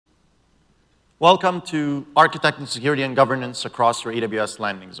Welcome to Architecting Security and Governance across your AWS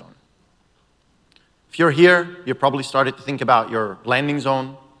landing zone. If you're here, you probably started to think about your landing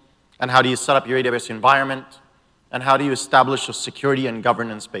zone and how do you set up your AWS environment and how do you establish those security and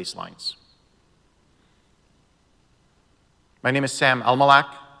governance baselines. My name is Sam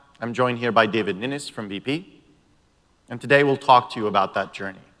Almalak. I'm joined here by David Ninnis from BP. And today we'll talk to you about that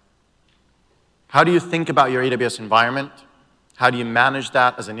journey. How do you think about your AWS environment? How do you manage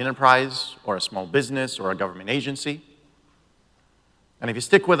that as an enterprise or a small business or a government agency? And if you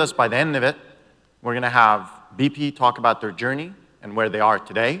stick with us by the end of it, we're going to have BP talk about their journey and where they are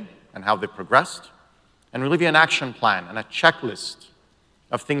today and how they've progressed. And we'll give you an action plan and a checklist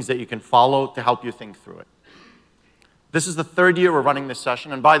of things that you can follow to help you think through it. This is the third year we're running this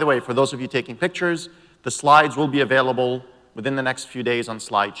session. And by the way, for those of you taking pictures, the slides will be available within the next few days on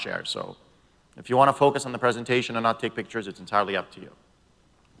SlideShare. So if you want to focus on the presentation and not take pictures, it's entirely up to you.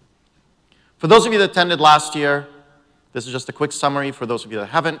 For those of you that attended last year, this is just a quick summary for those of you that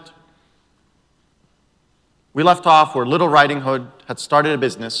haven't. We left off where Little Riding Hood had started a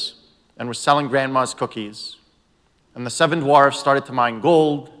business and was selling grandma's cookies. And the 7 dwarfs started to mine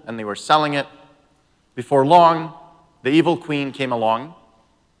gold, and they were selling it. Before long, the evil queen came along,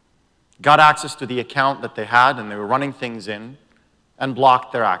 got access to the account that they had, and they were running things in, and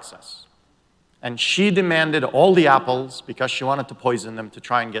blocked their access. And she demanded all the apples because she wanted to poison them to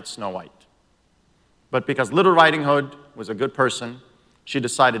try and get Snow White. But because Little Riding Hood was a good person, she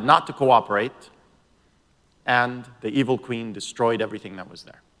decided not to cooperate, and the evil queen destroyed everything that was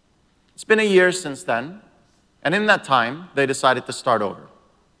there. It's been a year since then, and in that time, they decided to start over.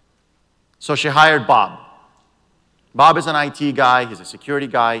 So she hired Bob. Bob is an IT guy, he's a security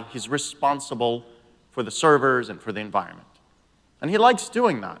guy, he's responsible for the servers and for the environment. And he likes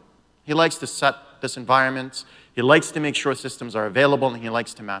doing that. He likes to set this environment, he likes to make sure systems are available, and he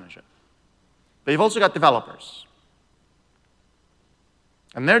likes to manage it. But you've also got developers.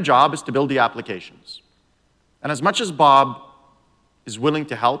 And their job is to build the applications. And as much as Bob is willing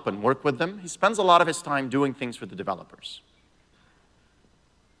to help and work with them, he spends a lot of his time doing things for the developers.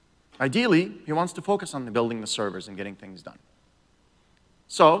 Ideally, he wants to focus on building the servers and getting things done.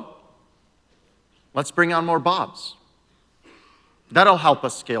 So, let's bring on more Bobs. That'll help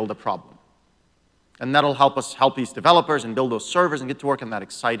us scale the problem. And that'll help us help these developers and build those servers and get to work on that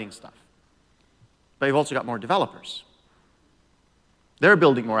exciting stuff. But you've also got more developers. They're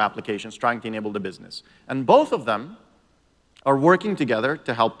building more applications, trying to enable the business. And both of them are working together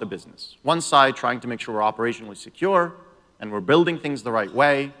to help the business. One side trying to make sure we're operationally secure, and we're building things the right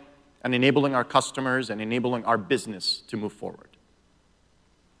way, and enabling our customers and enabling our business to move forward.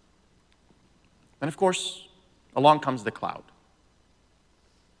 And of course, along comes the cloud.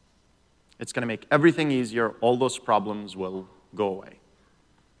 It's going to make everything easier. All those problems will go away.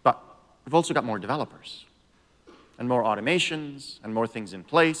 But we've also got more developers and more automations and more things in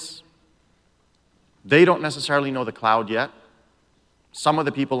place. They don't necessarily know the cloud yet. Some of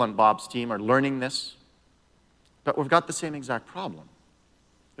the people on Bob's team are learning this. But we've got the same exact problem.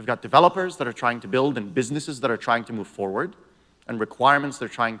 We've got developers that are trying to build and businesses that are trying to move forward and requirements they're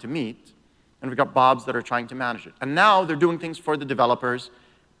trying to meet. And we've got Bobs that are trying to manage it. And now they're doing things for the developers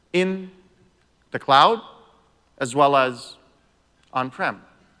in the cloud, as well as on-prem.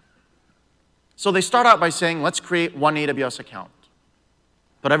 So they start out by saying, let's create one AWS account.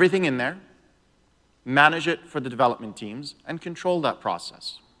 Put everything in there, manage it for the development teams, and control that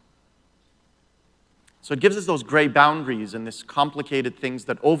process. So it gives us those gray boundaries and this complicated things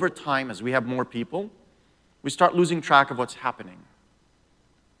that over time, as we have more people, we start losing track of what's happening.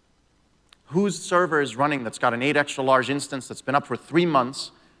 Whose server is running that's got an 8 extra large instance that's been up for 3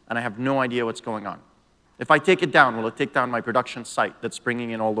 months, and I have no idea what's going on? If I take it down, will it take down my production site that's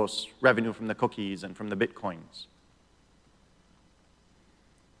bringing in all those revenue from the cookies and from the bitcoins?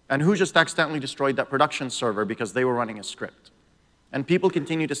 And who just accidentally destroyed that production server because they were running a script? And people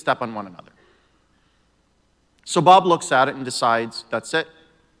continue to step on one another. So Bob looks at it and decides, that's it.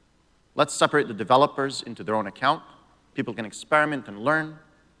 Let's separate the developers into their own account. People can experiment and learn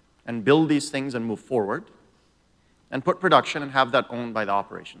and build these things and move forward, and put production and have that owned by the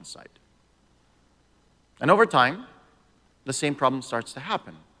operations side. And over time, the same problem starts to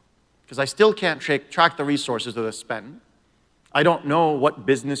happen, because I still can't track the resources of the spend. I don't know what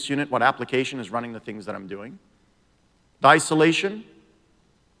business unit, what application is running the things that I'm doing. The isolation,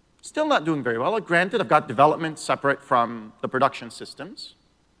 still not doing very well. Granted, I've got development separate from the production systems,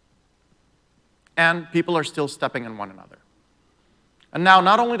 and people are still stepping on one another. And now,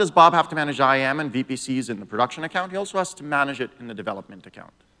 not only does Bob have to manage IAM and VPCs in the production account, he also has to manage it in the development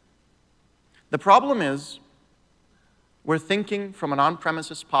account. The problem is, we're thinking from an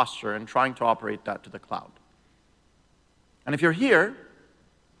on-premises posture and trying to operate that to the cloud. And if you're here,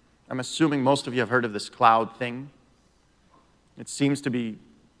 I'm assuming most of you have heard of this cloud thing. It seems to be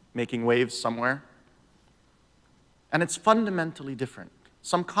making waves somewhere. And it's fundamentally different.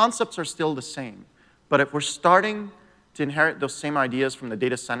 Some concepts are still the same, but if we're starting to inherit those same ideas from the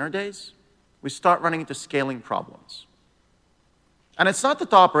data center days, we start running into scaling problems. And it's not that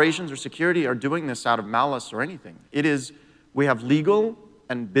the operations or security are doing this out of malice or anything. It is, we have legal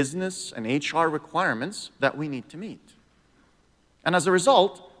and business and HR requirements that we need to meet. And as a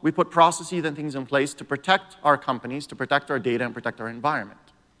result, we put processes and things in place to protect our companies, to protect our data, and protect our environment.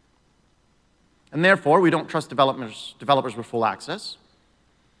 And therefore, we don't trust developers with full access.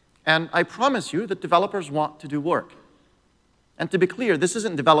 And I promise you that developers want to do work. And to be clear, this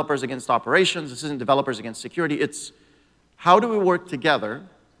isn't developers against operations, this isn't developers against security, it's how do we work together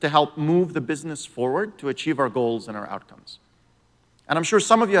to help move the business forward to achieve our goals and our outcomes. And I'm sure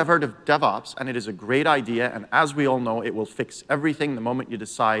some of you have heard of DevOps, and it is a great idea, and as we all know, it will fix everything the moment you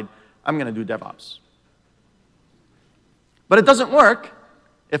decide, I'm going to do DevOps. But it doesn't work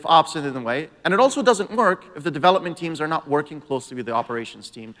if ops is in the way, and it also doesn't work if the development teams are not working closely with the operations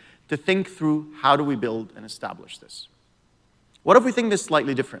team to think through how do we build and establish this. What if we think this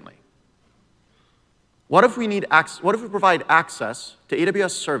slightly differently? What if we provide access to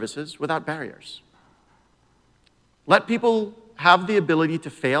AWS services without barriers? Let people have the ability to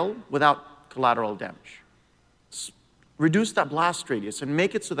fail without collateral damage. Reduce that blast radius and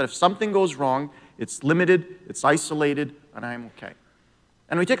make it so that if something goes wrong, it's limited, it's isolated, and I'm okay.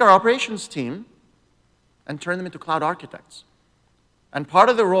 And we take our operations team and turn them into cloud architects. And part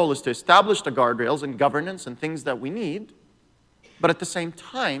of the role is to establish the guardrails and governance and things that we need, but at the same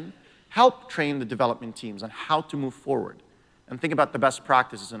time, help train the development teams on how to move forward and think about the best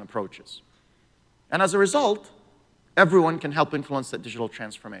practices and approaches. And as a result, everyone can help influence that digital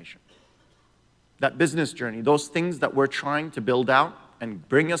transformation. That business journey, those things that we're trying to build out and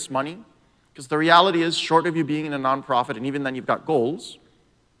bring us money, because the reality is, short of you being in a nonprofit, and even then you've got goals,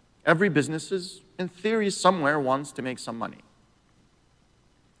 every business is, in theory, somewhere wants to make some money.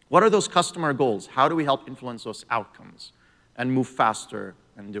 What are those customer goals? How do we help influence those outcomes and move faster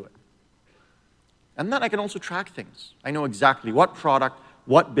and do it? And then I can also track things. I know exactly what product,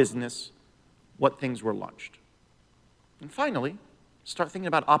 what business, what things were launched. And finally, start thinking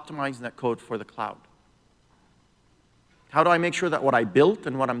about optimizing that code for the cloud. How do I make sure that what I built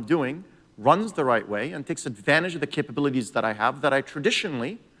and what I'm doing runs the right way and takes advantage of the capabilities that I have that I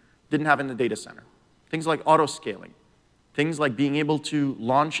traditionally didn't have in the data center? Things like auto-scaling, things like being able to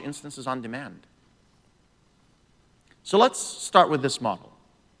launch instances on demand. So let's start with this model.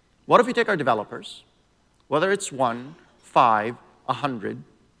 What if we take our developers, whether it's 1, 5, 100,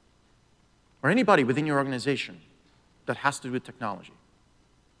 or anybody within your organization that has to do with technology.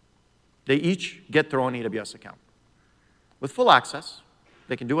 They each get their own AWS account. With full access,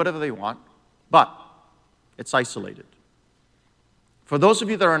 they can do whatever they want, but it's isolated. For those of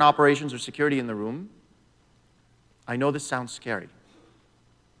you that are in operations or security in the room, I know this sounds scary.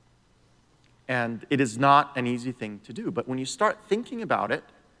 And it is not an easy thing to do. But when you start thinking about it,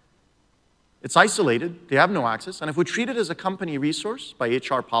 it's isolated, they have no access, and if we treat it as a company resource by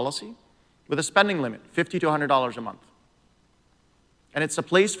HR policy, with a spending limit, $50 to $100 a month. And it's a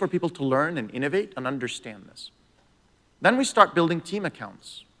place for people to learn and innovate and understand this. Then we start building team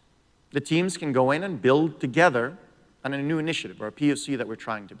accounts. The teams can go in and build together on a new initiative or a POC that we're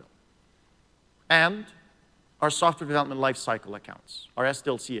trying to build. And our software development lifecycle accounts, our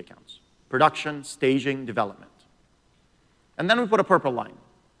SDLC accounts, production, staging, development. And then we put a purple line.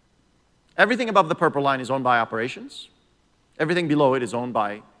 Everything above the purple line is owned by operations. Everything below it is owned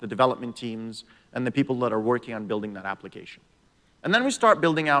by the development teams and the people that are working on building that application. And then we start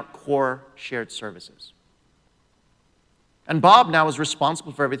building out core shared services. And Bob now is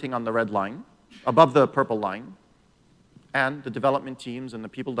responsible for everything on the red line, above the purple line, and the development teams and the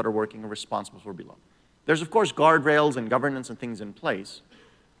people that are working are responsible for below. There's, of course, guardrails and governance and things in place,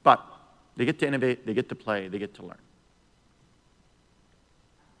 but they get to innovate, they get to play, they get to learn.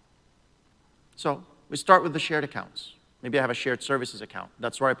 So we start with the shared accounts. Maybe I have a shared services account.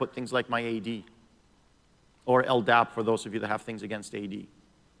 That's where I put things like my AD, or LDAP for those of you that have things against AD.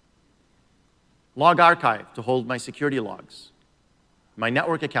 Log archive to hold my security logs. My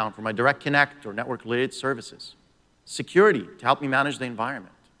network account for my direct connect or network-related services. Security to help me manage the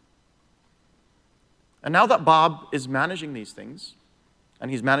environment. And now that Bob is managing these things,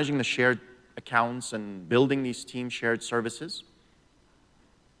 and he's managing the shared accounts and building these team shared services,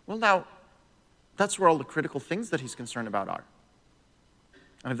 well, now, that's where all the critical things that he's concerned about are.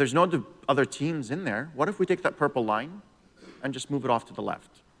 And if there's no other teams in there, what if we take that purple line and just move it off to the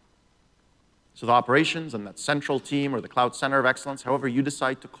left. So the operations and that central team or the cloud center of excellence, however you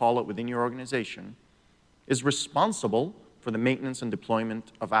decide to call it within your organization, is responsible for the maintenance and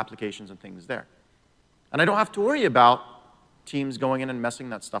deployment of applications and things there. And I don't have to worry about teams going in and messing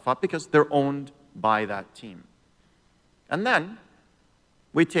that stuff up because they're owned by that team. And then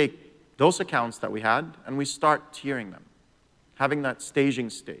we take those accounts that we had and we start tiering them, having that staging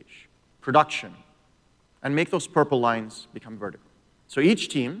stage, production, and make those purple lines become vertical. So each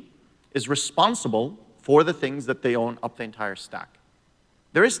team is responsible for the things that they own up the entire stack.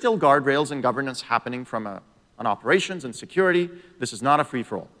 There is still guardrails and governance happening from an operations and security. This is not a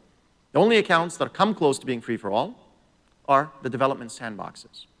free-for-all. The only accounts that come close to being free-for-all are the development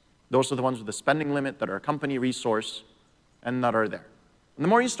sandboxes. Those are the ones with the spending limit that are a company resource and that are there. And the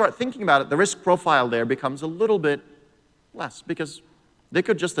more you start thinking about it, the risk profile there becomes a little bit less because they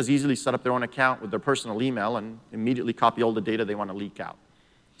could just as easily set up their own account with their personal email and immediately copy all the data they want to leak out.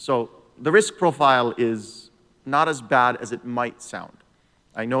 So the risk profile is not as bad as it might sound.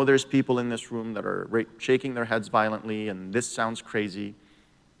 I know there's people in this room that are shaking their heads violently and this sounds crazy.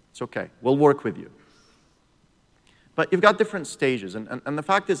 It's okay. We'll work with you. But you've got different stages. And the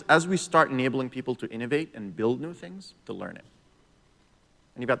fact is, as we start enabling people to innovate and build new things, to learn it.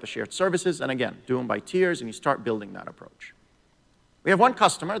 And you've got the shared services, and again, do them by tiers, and you start building that approach. We have one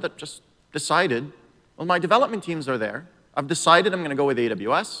customer that just decided, well, my development teams are there. I've decided I'm going to go with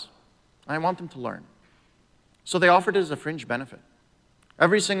AWS, and I want them to learn. So they offered it as a fringe benefit.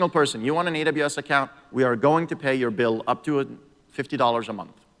 Every single person, you want an AWS account, we are going to pay your bill up to $50 a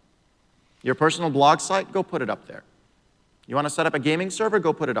month. Your personal blog site, go put it up there. You want to set up a gaming server,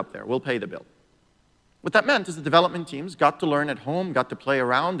 go put it up there. We'll pay the bill. What that meant is the development teams got to learn at home, got to play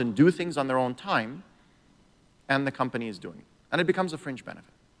around and do things on their own time, and the company is doing it. And it becomes a fringe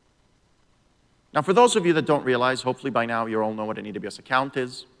benefit. Now, for those of you that don't realize, hopefully by now you all know what an AWS account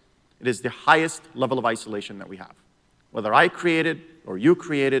is. It is the highest level of isolation that we have. Whether I create it, or you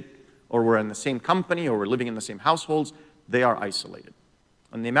create it, or we're in the same company, or we're living in the same households, they are isolated.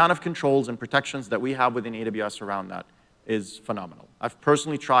 And the amount of controls and protections that we have within AWS around that is phenomenal. I've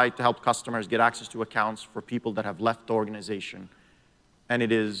personally tried to help customers get access to accounts for people that have left the organization, and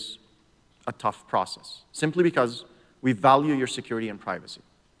it is a tough process, simply because we value your security and privacy.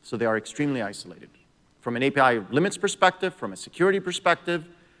 So they are extremely isolated. From an API limits perspective, from a security perspective,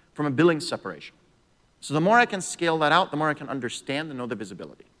 from a billing separation. So the more I can scale that out, the more I can understand and know the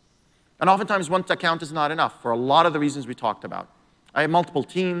visibility. And oftentimes one account is not enough for a lot of the reasons we talked about. I have multiple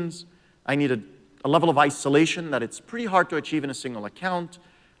teams. I need a level of isolation that it's pretty hard to achieve in a single account.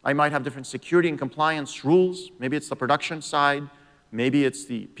 I might have different security and compliance rules. Maybe it's the production side. Maybe it's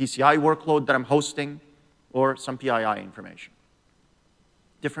the PCI workload that I'm hosting, or some PII information.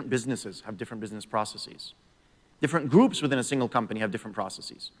 Different businesses have different business processes. Different groups within a single company have different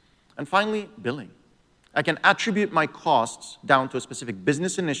processes. And finally, billing. I can attribute my costs down to a specific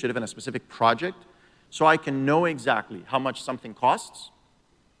business initiative and a specific project, so I can know exactly how much something costs,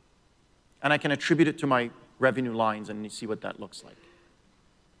 and I can attribute it to my revenue lines and see what that looks like.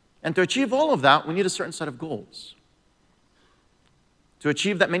 And to achieve all of that, we need a certain set of goals. To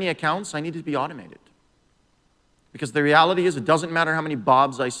achieve that many accounts, I need to be automated. Because the reality is, it doesn't matter how many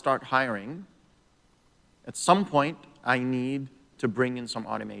Bobs I start hiring. At some point, I need to bring in some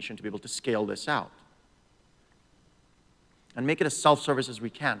automation to be able to scale this out. And make it as self-service as we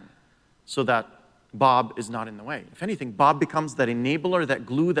can, so that Bob is not in the way. If anything, Bob becomes that enabler, that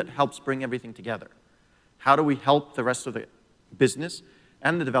glue that helps bring everything together. How do we help the rest of the business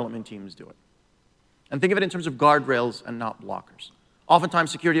and the development teams do it? And think of it in terms of guardrails and not blockers.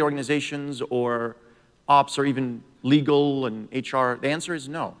 Oftentimes, security organizations or ops or even legal and HR, the answer is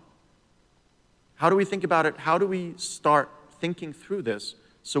no. How do we think about it? How do we start thinking through this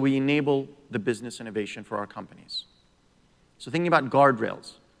so we enable the business innovation for our companies? So thinking about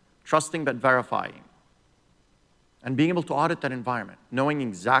guardrails, trusting but verifying, and being able to audit that environment, knowing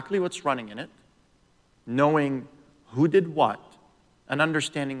exactly what's running in it, knowing who did what, and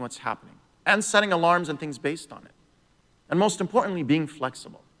understanding what's happening, and setting alarms and things based on it. And most importantly, being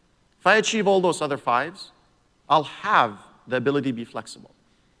flexible. If I achieve all those other fives, I'll have the ability to be flexible.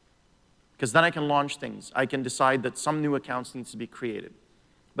 Because then I can launch things. I can decide that some new accounts needs to be created.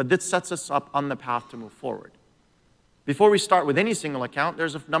 But this sets us up on the path to move forward. Before we start with any single account,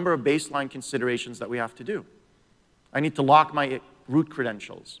 there's a number of baseline considerations that we have to do. I need to lock my root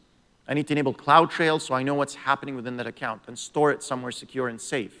credentials. I need to enable CloudTrail so I know what's happening within that account and store it somewhere secure and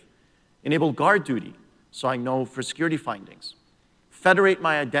safe. Enable guard duty so I know for security findings. Federate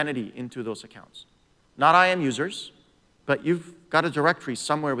my identity into those accounts. Not IAM users, but you've got a directory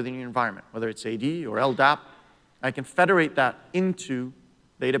somewhere within your environment, whether it's AD or LDAP, I can federate that into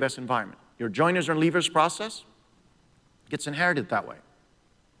the AWS environment. Your joiners and leavers process gets inherited that way.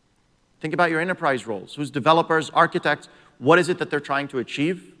 Think about your enterprise roles. Who's developers, architects? What is it that they're trying to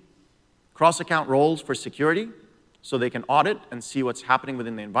achieve? Cross-account roles for security, so they can audit and see what's happening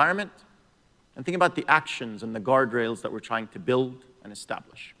within the environment. And think about the actions and the guardrails that we're trying to build and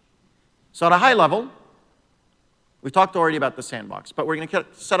establish. So at a high level, we talked already about the sandbox, but we're going to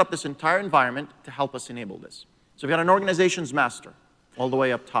set up this entire environment to help us enable this. So we've got an organization's master all the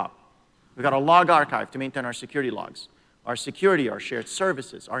way up top. We've got a log archive to maintain our security logs, our security, our shared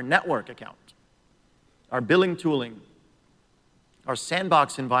services, our network account, our billing tooling, our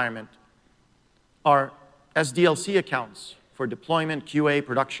sandbox environment, our SDLC accounts for deployment, QA,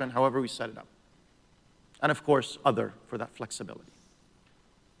 production, however we set it up. And of course, other for that flexibility.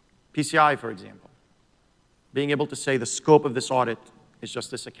 PCI, for example. Being able to say the scope of this audit is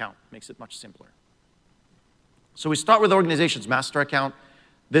just this account makes it much simpler. So we start with the organization's master account.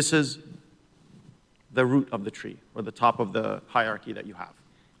 This is the root of the tree, or the top of the hierarchy that you have.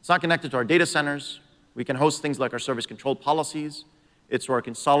 It's not connected to our data centers. We can host things like our service control policies. It's where our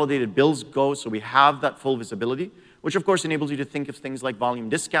consolidated bills go, so we have that full visibility, which of course enables you to think of things like volume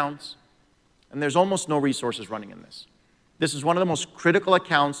discounts. And there's almost no resources running in this. This is one of the most critical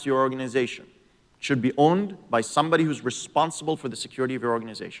accounts to your organization. It should be owned by somebody who's responsible for the security of your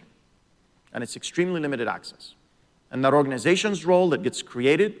organization. And it's extremely limited access. And that organization's role that gets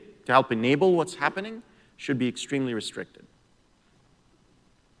created to help enable what's happening should be extremely restricted.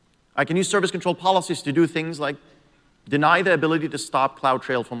 I can use service control policies to do things like deny the ability to stop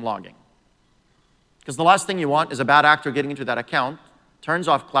CloudTrail from logging. Because the last thing you want is a bad actor getting into that account, turns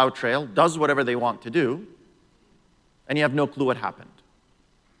off CloudTrail, does whatever they want to do, and you have no clue what happened.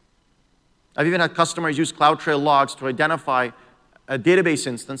 I've even had customers use CloudTrail logs to identify a database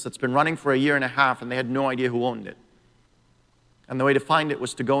instance that's been running for a year and a half, and they had no idea who owned it. And the way to find it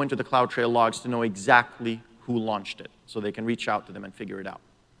was to go into the CloudTrail logs to know exactly who launched it, so they can reach out to them and figure it out.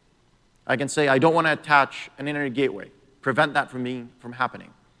 I can say, I don't want to attach an internet gateway, prevent that from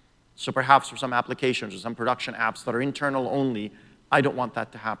happening. So perhaps for some applications or some production apps that are internal only, I don't want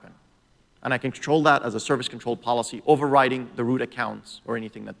that to happen. And I can control that as a service control policy, overriding the root accounts or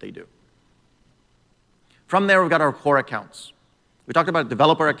anything that they do. From there, we've got our core accounts. We talked about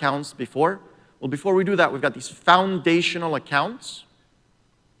developer accounts before. Well, before we do that, we've got these foundational accounts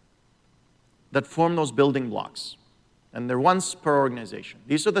that form those building blocks. And they're once per organization.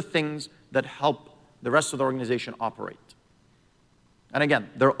 These are the things that help the rest of the organization operate. And again,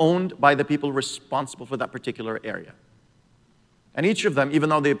 they're owned by the people responsible for that particular area. And each of them, even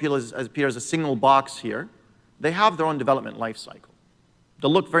though they appear as a single box here, they have their own development life cycle. They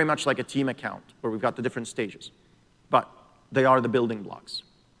look very much like a team account, where we've got the different stages. But they are the building blocks.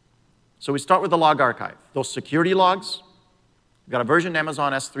 So we start with the log archive. Those security logs, we've got a versioned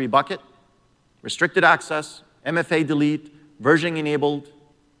Amazon S3 bucket, restricted access, MFA delete, versioning enabled.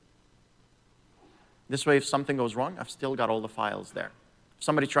 This way, if something goes wrong, I've still got all the files there. If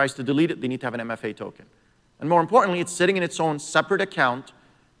somebody tries to delete it, they need to have an MFA token. And more importantly, it's sitting in its own separate account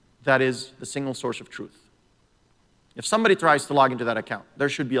that is the single source of truth. If somebody tries to log into that account, there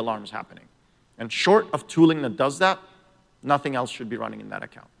should be alarms happening. And short of tooling that does that, nothing else should be running in that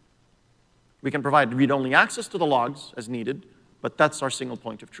account. We can provide read-only access to the logs as needed, but that's our single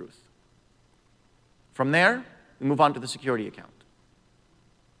point of truth. From there, we move on to the security account.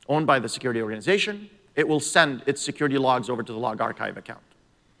 Owned by the security organization, it will send its security logs over to the log archive account.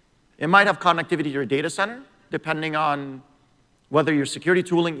 It might have connectivity to your data center, depending on whether your security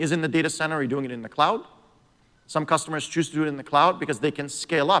tooling is in the data center or you're doing it in the cloud. Some customers choose to do it in the cloud because they can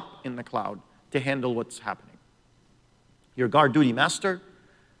scale up in the cloud to handle what's happening. Your guard duty master,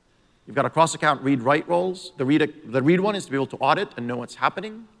 you've got a cross-account read-write roles. The read one is to be able to audit and know what's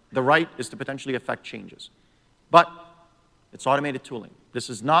happening. The write is to potentially affect changes. But it's automated tooling. This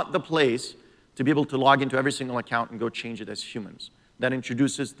is not the place to be able to log into every single account and go change it as humans. That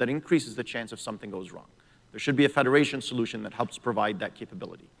increases the chance if something goes wrong. There should be a federation solution that helps provide that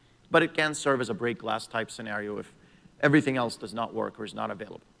capability. But it can serve as a break glass type scenario if everything else does not work or is not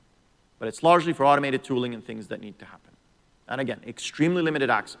available. But it's largely for automated tooling and things that need to happen. And again, extremely limited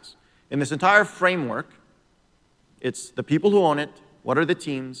access. In this entire framework, it's the people who own it, what are the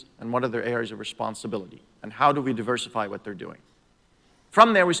teams, and what are their areas of responsibility, and how do we diversify what they're doing.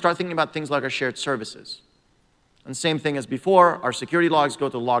 From there, we start thinking about things like our shared services. And same thing as before, our security logs go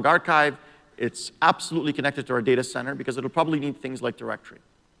to the log archive. It's absolutely connected to our data center because it'll probably need things like directory.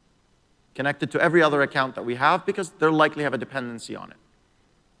 Connected to every other account that we have because they'll likely have a dependency on it.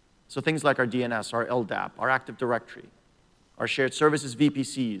 So things like our DNS, our LDAP, our Active Directory, our shared services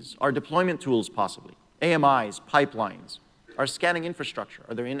VPCs, our deployment tools possibly, AMIs, pipelines? Our scanning infrastructure?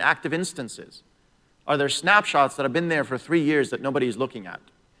 Are there inactive instances? Are there snapshots that have been there for 3 years that nobody is looking at?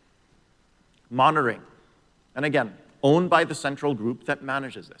 Monitoring. And again, owned by the central group that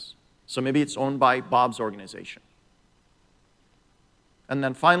manages this. So maybe it's owned by Bob's organization. And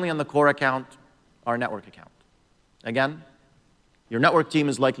then finally, on the core account, our network account. Again, your network team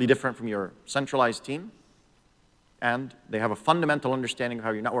is likely different from your centralized team, and they have a fundamental understanding of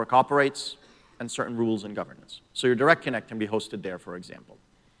how your network operates and certain rules and governance. So your direct connect can be hosted there, for example.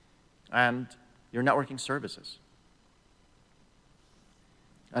 And your networking services.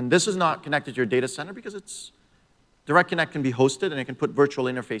 And this is not connected to your data center because it's direct connect can be hosted and it can put virtual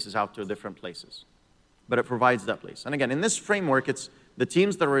interfaces out to different places. But it provides that place. And again, in this framework, it's the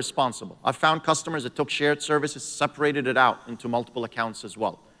teams that are responsible. I've found customers that took shared services, separated it out into multiple accounts as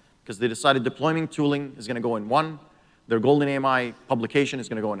well, because they decided deploying tooling is going to go in one, their golden AMI publication is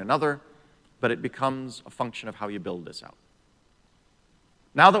going to go in another, but it becomes a function of how you build this out.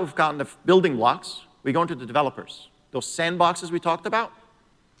 Now that we've gotten the building blocks, we go into the developers. Those sandboxes we talked about,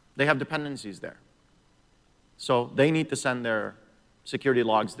 they have dependencies there. So they need to send their security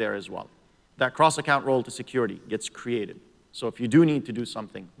logs there as well. That cross-account role to security gets created. So if you do need to do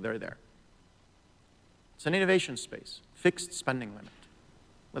something, they're there. It's an innovation space, fixed spending limit.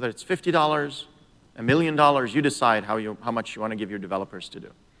 Whether it's $50, $1 million, you decide how much you want to give your developers to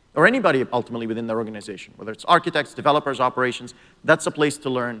do. Or anybody ultimately within their organization, whether it's architects, developers, operations, that's a place to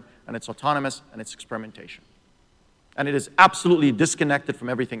learn, and it's autonomous, and it's experimentation. And it is absolutely disconnected from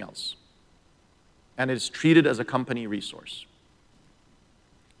everything else. And it is treated as a company resource.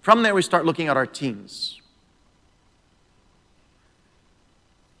 From there, we start looking at our teams.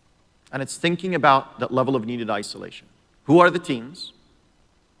 And it's thinking about that level of needed isolation. Who are the teams?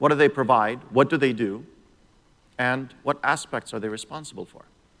 What do they provide? What do they do? And what aspects are they responsible for?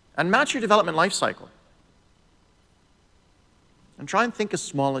 And match your development lifecycle. And try and think as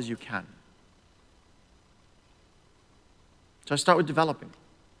small as you can. So I start with developing.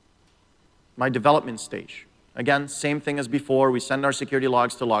 My development stage. Again, same thing as before. We send our security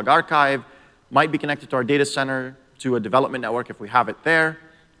logs to Log Archive. Might be connected to our data center, to a development network if we have it there.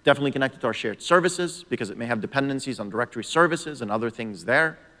 Definitely connected to our shared services because it may have dependencies on directory services and other things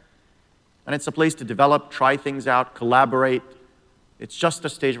there. And it's a place to develop, try things out, collaborate. It's just a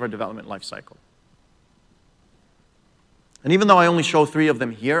stage of our development lifecycle. And even though I only show 3 of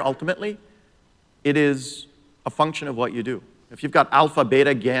them here, ultimately, it is a function of what you do. If you've got alpha,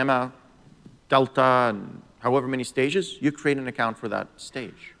 beta, gamma, delta, and however many stages, you create an account for that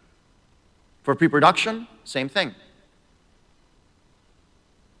stage. For pre-production, same thing.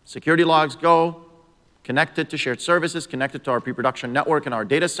 Security logs go, connected to shared services, connected to our pre-production network and our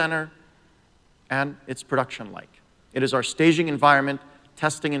data center, and it's production-like. It is our staging environment,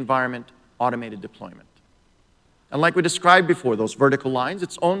 testing environment, automated deployment. And like we described before, those vertical lines,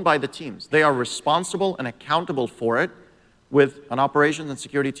 it's owned by the teams. They are responsible and accountable for it with an operations and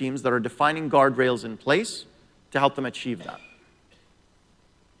security teams that are defining guardrails in place to help them achieve that.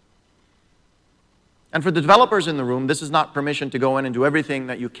 And for the developers in the room, this is not permission to go in and do everything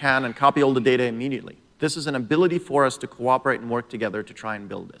that you can and copy all the data immediately. This is an ability for us to cooperate and work together to try and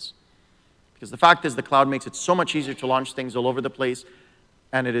build this. Because the fact is the cloud makes it so much easier to launch things all over the place.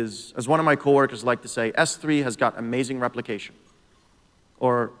 And it is, as one of my coworkers like to say, S3 has got amazing replication.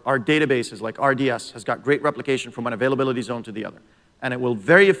 Or our databases like RDS has got great replication from one availability zone to the other. And it will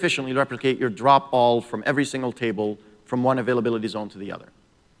very efficiently replicate your drop all from every single table from one availability zone to the other.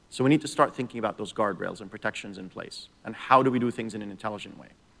 So we need to start thinking about those guardrails and protections in place. And how do we do things in an intelligent way?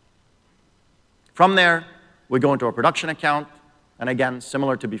 From there, we go into our production account. And again,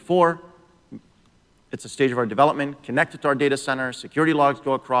 similar to before, it's a stage of our development, connected to our data center, security logs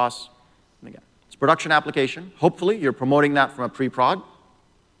go across. And again, it's production application. Hopefully, you're promoting that from a pre-prod.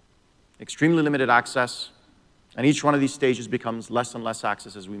 Extremely limited access. And each one of these stages becomes less and less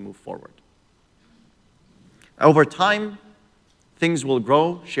access as we move forward. Over time, things will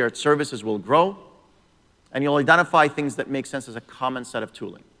grow, shared services will grow, and you'll identify things that make sense as a common set of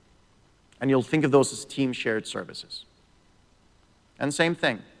tooling. And you'll think of those as team shared services. And same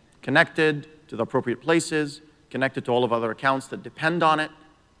thing, connected to the appropriate places, connected to all of other accounts that depend on it,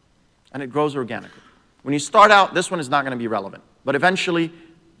 and it grows organically. When you start out, this one is not going to be relevant, but eventually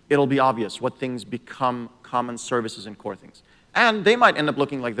it'll be obvious what things become common services and core things. And they might end up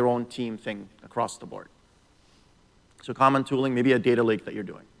looking like their own team thing across the board. So common tooling, maybe a data lake that you're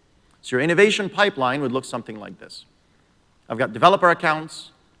doing. So your innovation pipeline would look something like this. I've got developer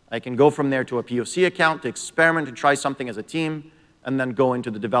accounts. I can go from there to a POC account to experiment and try something as a team, and then go into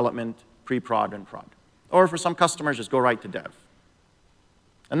the development, pre-prod, and prod. Or for some customers, just go right to dev.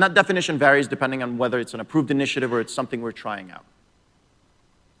 And that definition varies depending on whether it's an approved initiative or it's something we're trying out.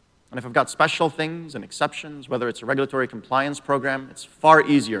 And if I've got special things and exceptions, whether it's a regulatory compliance program, it's far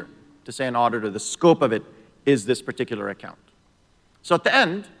easier to say an auditor, the scope of it is this particular account. So at the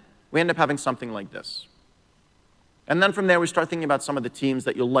end, we end up having something like this. And then from there, we start thinking about some of the teams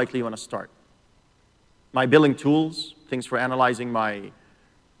that you'll likely want to start. My billing tools, things for analyzing my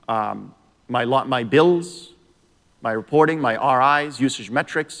bills, my reporting, my RIs, usage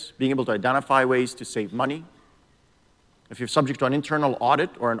metrics, being able to identify ways to save money. If you're subject to an internal audit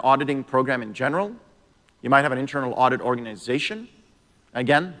or an auditing program in general, you might have an internal audit organization.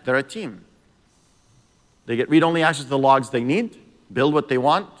 Again, they're a team. They get read-only access to the logs they need, build what they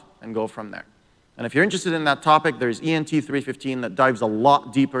want, and go from there. And if you're interested in that topic, there's ENT 315 that dives a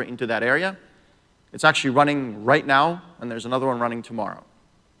lot deeper into that area. It's actually running right now, and there's another one running tomorrow.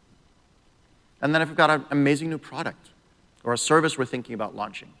 And then if we've got an amazing new product or a service we're thinking about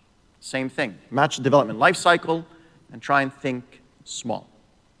launching, same thing. Match the development life cycle and try and think small.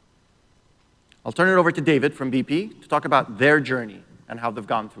 I'll turn it over to David from BP to talk about their journey and how they've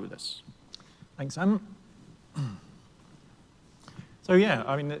gone through this. Thanks, Sam. So yeah,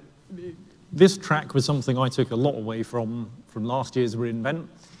 I mean, this track was something I took a lot away from last year's reInvent.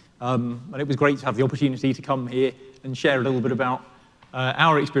 And it was great to have the opportunity to come here and share a little bit about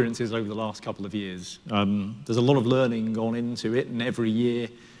our experiences over the last couple of years. There's a lot of learning gone into it, and every year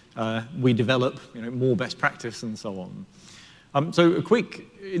we develop more best practice and so on. So a quick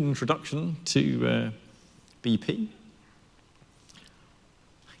introduction to BP.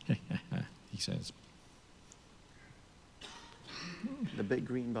 He says. The big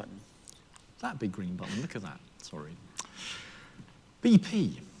green button. That big green button, look at that, sorry.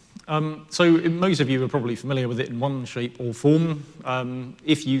 BP. So most of you are probably familiar with it in one shape or form.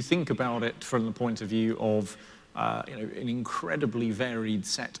 If you think about it from the point of view of an incredibly varied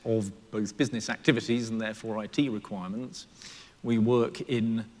set of both business activities and therefore IT requirements, we work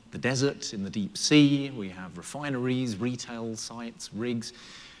in the desert, in the deep sea, we have refineries, retail sites, rigs,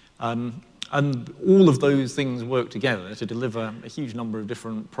 and all of those things work together to deliver a huge number of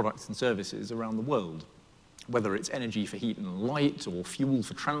different products and services around the world. Whether it's energy for heat and light or fuel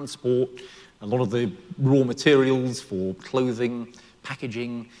for transport, a lot of the raw materials for clothing,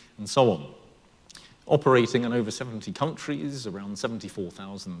 packaging, and so on. Operating in over 70 countries, around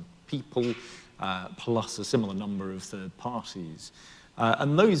 74,000 people, plus a similar number of third parties.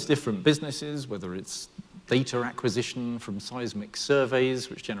 And those different businesses, whether it's data acquisition from seismic surveys,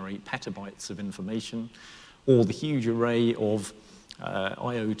 which generate petabytes of information, or the huge array of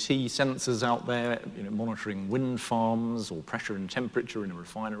IoT sensors out there, monitoring wind farms or pressure and temperature in a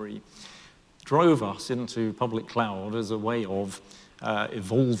refinery, drove us into public cloud as a way of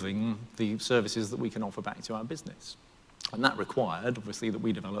evolving the services that we can offer back to our business. And that required, obviously, that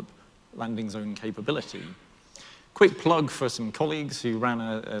we develop landing zone capability. Quick plug for some colleagues who ran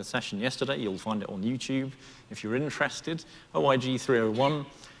a session yesterday. You'll find it on YouTube if you're interested. OIG 301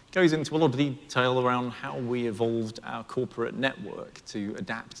 goes into a lot of detail around how we evolved our corporate network to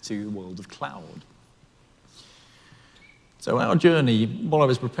adapt to the world of cloud. So our journey, while I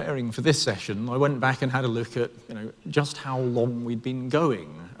was preparing for this session, I went back and had a look at just how long we'd been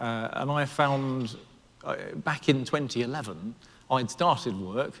going. And I found back in 2011, I'd started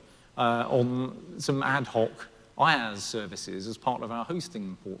work on some ad hoc IaaS services as part of our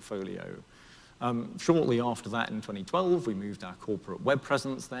hosting portfolio. Shortly after that, in 2012, we moved our corporate web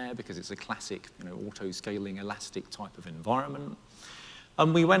presence there because it's a classic, auto-scaling, elastic type of environment.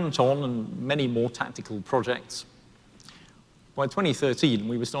 And we went on and many more tactical projects. By 2013,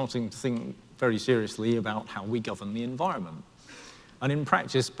 we were starting to think very seriously about how we govern the environment. And in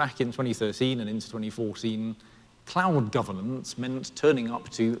practice, back in 2013 and into 2014, cloud governance meant turning up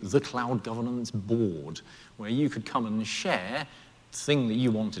to the Cloud Governance Board, where you could come and share the thing that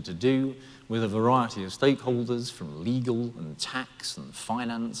you wanted to do with a variety of stakeholders from legal and tax and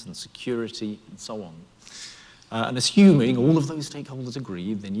finance and security and so on. And assuming all of those stakeholders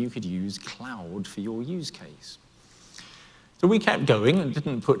agreed, then you could use cloud for your use case. So we kept going and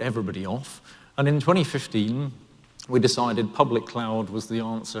didn't put everybody off. And in 2015, we decided public cloud was the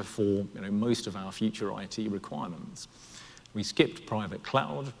answer for most of our future IT requirements. We skipped private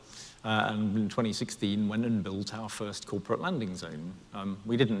cloud, and in 2016 went and built our first corporate landing zone.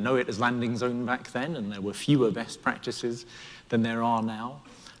 We didn't know it as landing zone back then, and there were fewer best practices than there are now.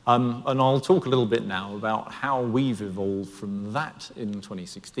 And I'll talk a little bit now about how we've evolved from that in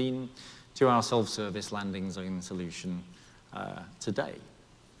 2016 to our self-service landing zone solution today.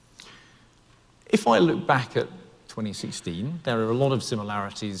 If I look back at 2016, there are a lot of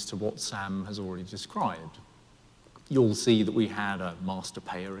similarities to what Sam has already described. you'll see that we had a master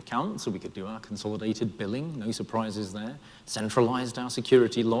payer account, so we could do our consolidated billing, no surprises there, centralized our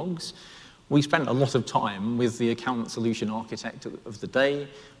security logs. We spent a lot of time with the account solution architect of the day,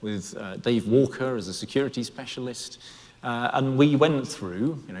 with Dave Walker as a security specialist, and we went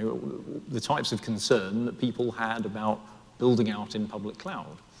through, the types of concern that people had about building out in public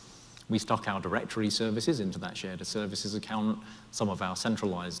cloud. We stuck our directory services into that shared services account, some of our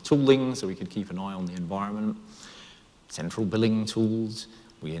centralized tooling so we could keep an eye on the environment, central billing tools.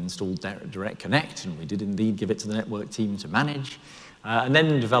 We installed Direct Connect, and we did indeed give it to the network team to manage, and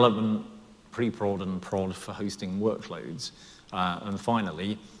then development, pre-prod and prod for hosting workloads, and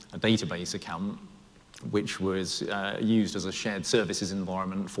finally, a database account which was used as a shared services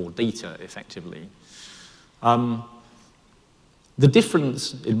environment for data effectively. The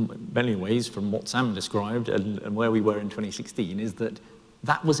difference in many ways from what Sam described and where we were in 2016 is that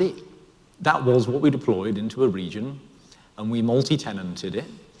that was it. That was what we deployed into a region, and we multi-tenanted it.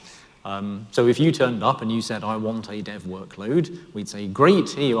 So if you turned up and you said, I want a dev workload, we'd say, great,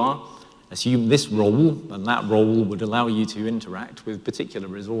 here you are. Assume this role, and that role would allow you to interact with particular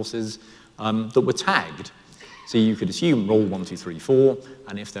resources that were tagged. So you could assume role 1, 2, 3, 4,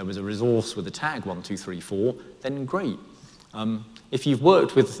 and if there was a resource with a tag 1, 2, 3, 4, then great. If you've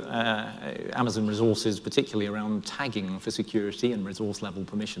worked with Amazon resources, particularly around tagging for security and resource level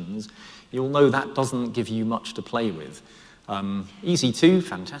permissions, you'll know that doesn't give you much to play with. EC2,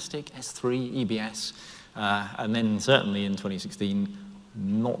 fantastic, S3, EBS, and then certainly in 2016,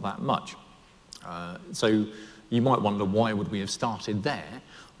 not that much. So you might wonder, why would we have started there?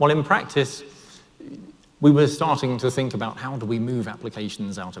 Well, in practice, we were starting to think about how do we move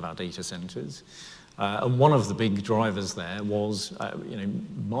applications out of our data centers. And one of the big drivers there was,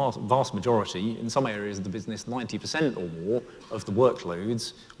 vast majority, in some areas of the business, 90% or more of the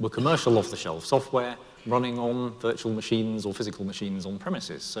workloads were commercial off-the-shelf software running on virtual machines or physical machines on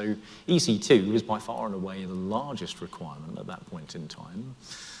premises. So EC2 was by far and away the largest requirement at that point in time.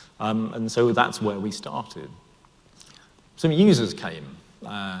 And so that's where we started. Some users came,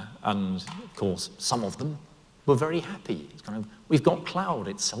 and of course, some of them were very happy. It's we've got cloud,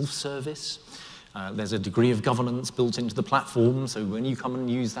 it's self-service. There's a degree of governance built into the platform, so when you come and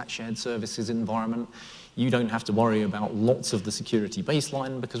use that shared services environment, you don't have to worry about lots of the security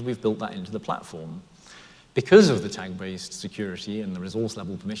baseline because we've built that into the platform. Because of the tag-based security and the resource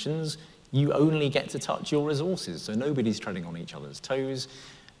level permissions, you only get to touch your resources, so nobody's treading on each other's toes.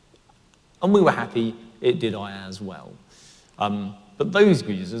 And we were happy, it did IaaS well. But those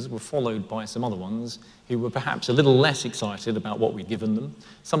users were followed by some other ones who were perhaps a little less excited about what we'd given them.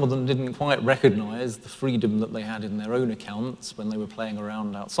 Some of them didn't quite recognize the freedom that they had in their own accounts when they were playing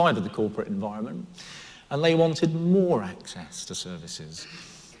around outside of the corporate environment. And they wanted more access to services,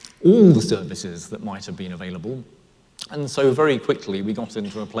 all the services that might have been available. And so very quickly we got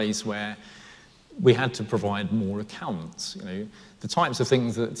into a place where we had to provide more accounts. The types of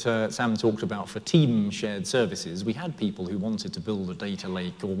things that Sam talked about for team shared services, we had people who wanted to build a data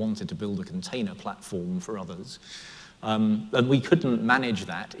lake or wanted to build a container platform for others. And we couldn't manage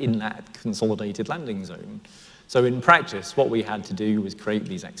that in that consolidated landing zone. So in practice, what we had to do was create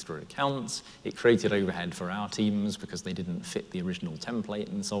these extra accounts. It created overhead for our teams because they didn't fit the original template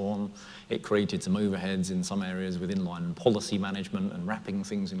and so on. It created some overheads in some areas with inline policy management and wrapping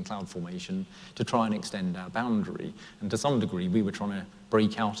things in CloudFormation to try and extend our boundary. And to some degree, we were trying to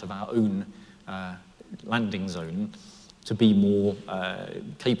break out of our own landing zone to be more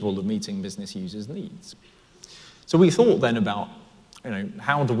capable of meeting business users' needs. So we thought then about,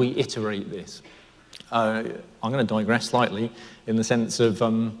 how do we iterate this? I'm going to digress slightly in the sense of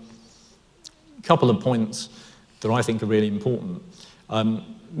a couple of points that I think are really important.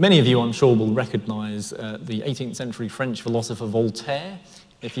 Many of you, I'm sure, will recognize the 18th century French philosopher Voltaire.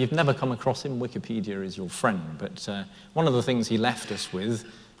 If you've never come across him, Wikipedia is your friend. But one of the things he left us with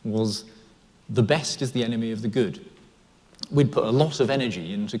was, the best is the enemy of the good. We'd put a lot of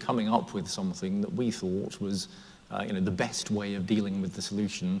energy into coming up with something that we thought was the best way of dealing with the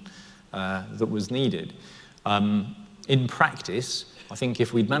solution that was needed. In practice, I think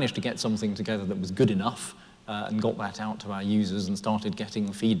if we'd managed to get something together that was good enough and got that out to our users and started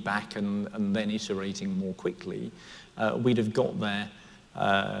getting feedback and then iterating more quickly, we'd have got there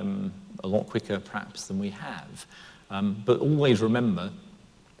a lot quicker perhaps than we have. But always remember,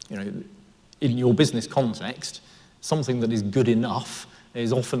 in your business context, something that is good enough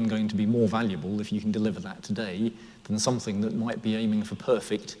is often going to be more valuable if you can deliver that today than something that might be aiming for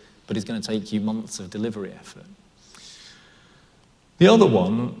perfect but is going to take you months of delivery effort. The other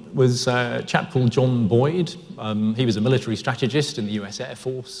one was a chap called John Boyd. He was a military strategist in the US Air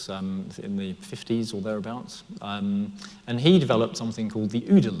Force in the 50s or thereabouts. And he developed something called the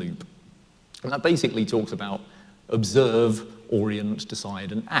OODA loop. And that basically talks about observe, orient,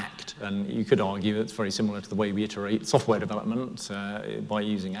 decide, and act. And you could argue it's very similar to the way we iterate software development by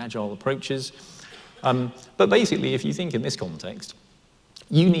using agile approaches. But basically, if you think in this context,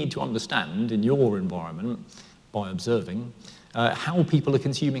 you need to understand in your environment, by observing, how people are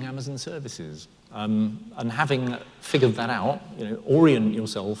consuming Amazon services. And having figured that out, orient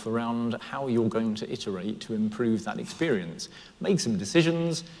yourself around how you're going to iterate to improve that experience. Make some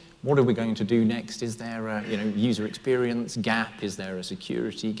decisions. What are we going to do next? Is there a user experience gap? Is there a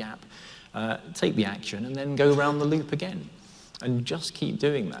security gap? Take the action and then go around the loop again. And just keep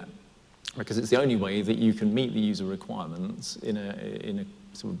doing that, because it's the only way that you can meet the user requirements in a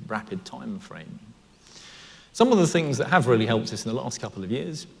sort of rapid time frame. Some of the things that have really helped us in the last couple of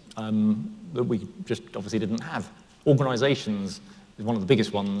years that we just obviously didn't have. Organizations is one of the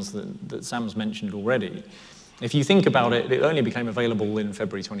biggest ones that Sam's mentioned already. If you think about it, it only became available in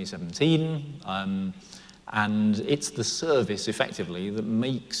February 2017, and it's the service, effectively, that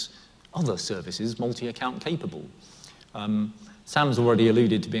makes other services multi-account capable. Sam's already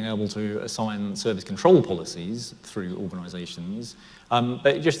alluded to being able to assign service control policies through organizations,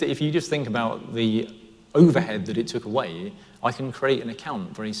 but if you just think about the overhead that it took away, I can create an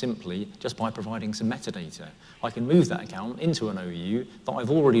account very simply just by providing some metadata. I can move that account into an OU that I've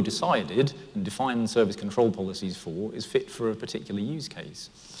already decided and defined service control policies for is fit for a particular use case.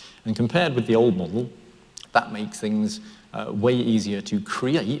 And compared with the old model, that makes things way easier to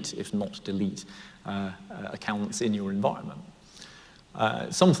create, if not delete, accounts in your environment.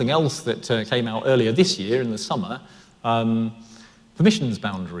 Something else that came out earlier this year in the summer, permissions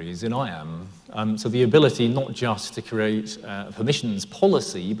boundaries in IAM. So the ability not just to create a permissions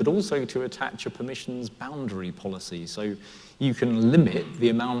policy, but also to attach a permissions boundary policy. So you can limit the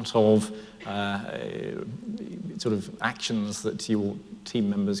amount of sort of actions that your team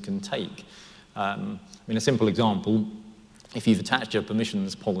members can take. I mean, a simple example, if you've attached a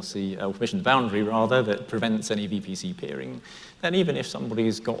permissions policy, or permissions boundary rather, that prevents any VPC peering, then even if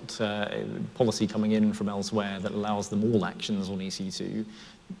somebody's got a policy coming in from elsewhere that allows them all actions on EC2,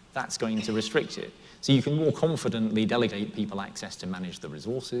 that's going to restrict it. So you can more confidently delegate people access to manage the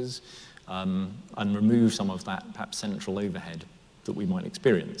resources and remove some of that perhaps central overhead that we might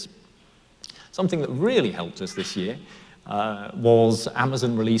experience. Something that really helped us this year was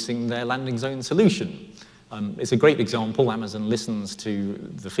Amazon releasing their landing zone solution. It's a great example. Amazon listens to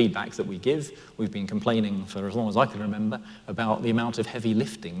the feedback that we give. We've been complaining for as long as I can remember about the amount of heavy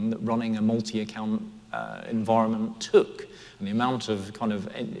lifting that running a multi-account environment took, and the amount of kind of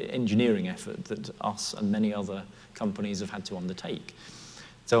engineering effort that us and many other companies have had to undertake.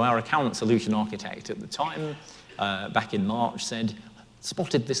 So our account solution architect at the time, back in March,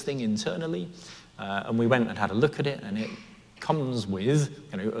 spotted this thing internally, and we went and had a look at it, and it comes with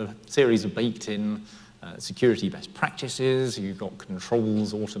a series of baked-in security best practices. You've got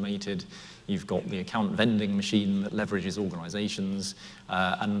controls automated, you've got the account vending machine that leverages organizations,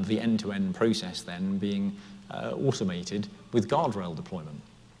 and the end-to-end process then being automated with guardrail deployment.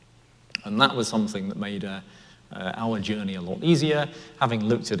 And that was something that made our journey a lot easier. Having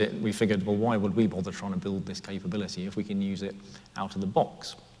looked at it, we figured, well, why would we bother trying to build this capability if we can use it out of the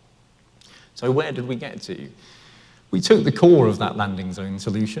box? So where did we get to? We took the core of that landing zone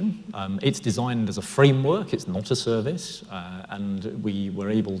solution. It's designed as a framework, it's not a service, and we were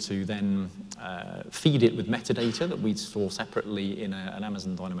able to then feed it with metadata that we'd store separately in an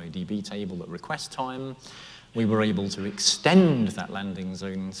Amazon DynamoDB table at request time. We were able to extend that landing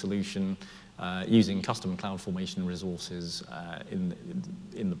zone solution using custom CloudFormation resources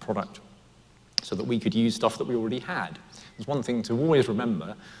in the product so that we could use stuff that we already had. There's one thing to always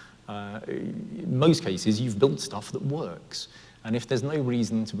remember. In most cases, you've built stuff that works. And if there's no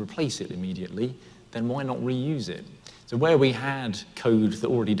reason to replace it immediately, then why not reuse it? So where we had code that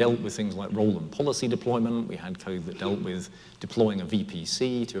already dealt with things like role and policy deployment, we had code that dealt with deploying a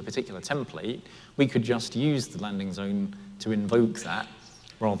VPC to a particular template, we could just use the landing zone to invoke that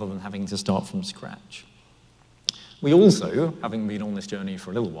rather than having to start from scratch. We also, having been on this journey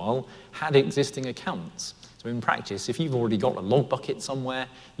for a little while, had existing accounts. So in practice, if you've already got a log bucket somewhere,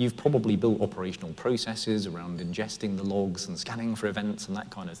 you've probably built operational processes around ingesting the logs and scanning for events and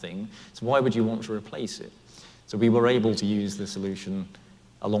that kind of thing. So why would you want to replace it? So we were able to use the solution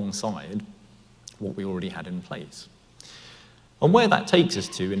alongside what we already had in place. And where that takes us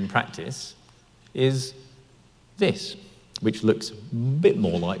to in practice is this, which looks a bit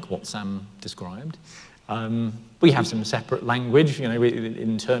more like what Sam described. We have some separate language.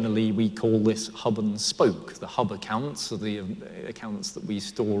 Internally, we call this hub and spoke. The hub accounts are the accounts that we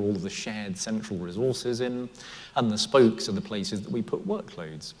store all of the shared central resources in, and the spokes are the places that we put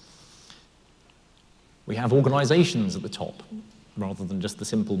workloads. We have organizations at the top, rather than just the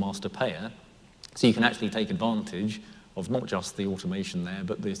simple master payer, so you can actually take advantage of not just the automation there,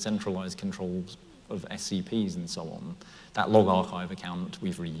 but the centralized controls of SCPs and so on. That log archive account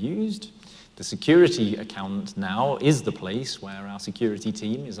we've reused. The security account now is the place where our security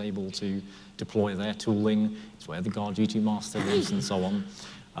team is able to deploy their tooling. It's where the guard duty master lives and so on.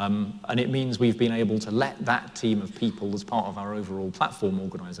 And it means we've been able to let that team of people, as part of our overall platform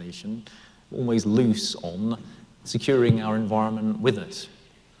organization, always loose on securing our environment with us.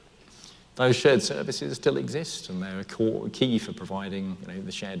 Those shared services still exist, and they're a key for providing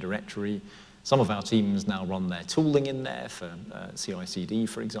the shared directory. Some of our teams now run their tooling in there for CI/CD,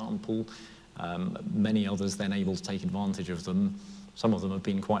 for example. Many others then able to take advantage of them. Some of them have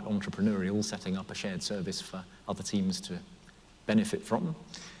been quite entrepreneurial, setting up a shared service for other teams to benefit from.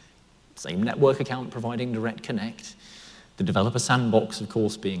 Same network account providing direct connect. The developer sandbox, of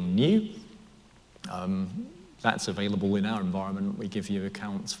course, being new. That's available in our environment. We give you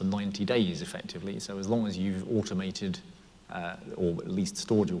accounts for 90 days, effectively. So as long as you've automated or at least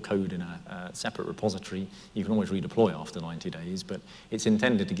stored your code in a separate repository, you can always redeploy after 90 days. But it's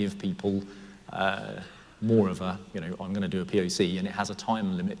intended to give people more of a, I'm going to do a POC, and it has a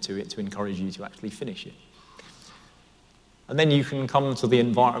time limit to it to encourage you to actually finish it. And then you can come to the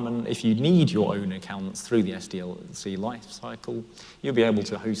environment. If you need your own accounts through the SDLC lifecycle, you'll be able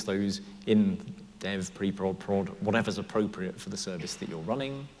to host those in dev, pre-prod, prod, whatever's appropriate for the service that you're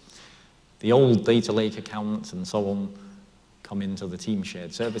running. The old data lake accounts and so on come into the team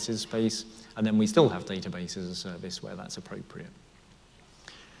shared services space, and then we still have database as a service where that's appropriate.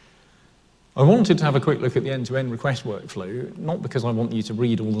 I wanted to have a quick look at the end-to-end request workflow, not because I want you to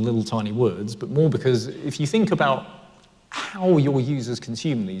read all the little tiny words, but more because if you think about how your users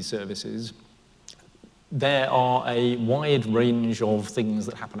consume these services, there are a wide range of things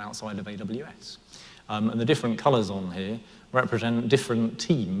that happen outside of AWS. And the different colors on here represent different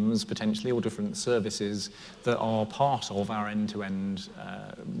teams, potentially, or different services that are part of our end-to-end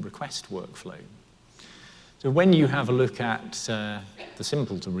request workflow. So when you have a look at the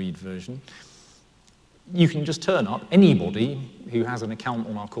simple-to-read version, you can just turn up. Anybody who has an account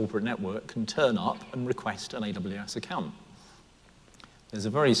on our corporate network can turn up and request an AWS account. There's a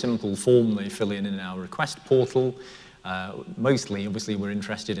very simple form they fill in our request portal. Mostly, obviously, we're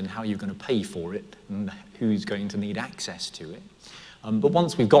interested in how you're going to pay for it and who's going to need access to it. But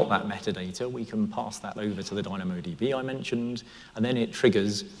once we've got that metadata, we can pass that over to the DynamoDB I mentioned, and then it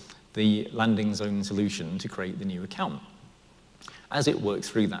triggers the landing zone solution to create the new account. As it works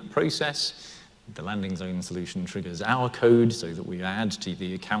through that process, the landing zone solution triggers our code so that we add to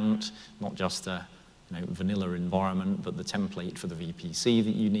the account not just a vanilla environment, but the template for the VPC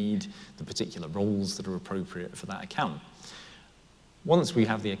that you need, the particular roles that are appropriate for that account. Once we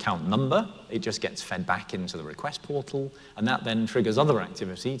have the account number, it just gets fed back into the request portal, and that then triggers other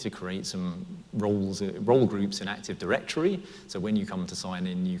activity to create some role groups in Active Directory. So when you come to sign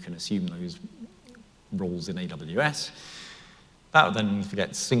in, you can assume those roles in AWS. That then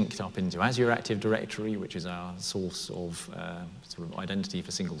gets synced up into Azure Active Directory, which is our source of sort of identity for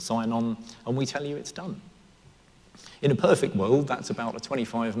single sign-on, and we tell you it's done. In a perfect world, that's about a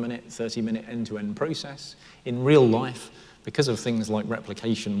 25-minute, 30-minute end-to-end process. In real life, because of things like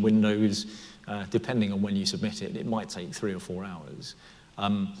replication windows, depending on when you submit it, it might take 3 or 4 hours.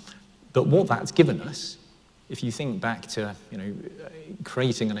 But what that's given us, if you think back to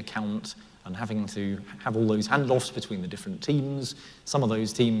creating an account and having to have all those handoffs between the different teams. Some of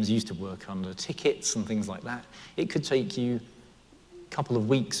those teams used to work under tickets and things like that. It could take you a couple of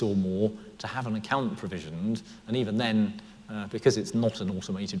weeks or more to have an account provisioned, and even then, because it's not an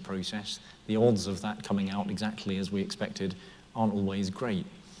automated process, the odds of that coming out exactly as we expected aren't always great.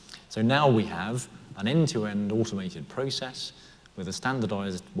 So now we have an end-to-end automated process with a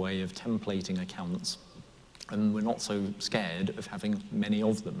standardized way of templating accounts, and we're not so scared of having many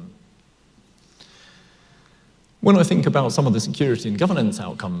of them. When I think about some of the security and governance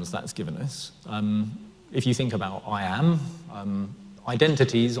outcomes that's given us, if you think about IAM,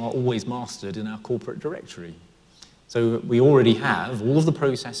 identities are always mastered in our corporate directory. So we already have all of the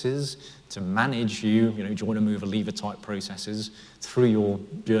processes to manage joiner, mover, leaver type processes through your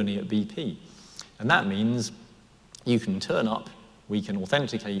journey at BP. And that means you can turn up, we can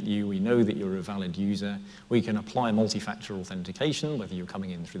authenticate you, we know that you're a valid user, we can apply multi-factor authentication, whether you're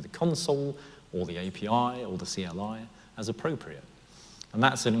coming in through the console, or the API, or the CLI, as appropriate. And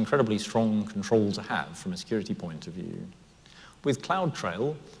that's an incredibly strong control to have from a security point of view. With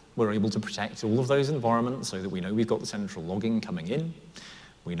CloudTrail, we're able to protect all of those environments so that we know we've got the central logging coming in.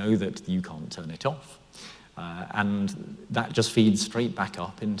 We know that you can't turn it off. And that just feeds straight back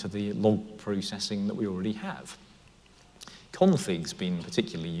up into the log processing that we already have. Config's been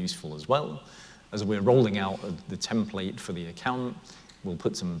particularly useful as well. As we're rolling out the template for the account, we'll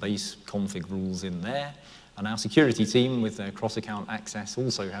put some base config rules in there. And our security team, with their cross-account access,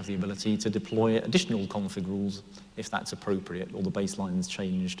 also have the ability to deploy additional config rules if that's appropriate or the baseline's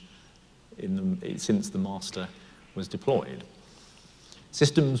changed since the master was deployed.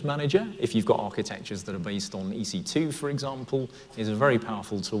 Systems Manager, if you've got architectures that are based on EC2, for example, is a very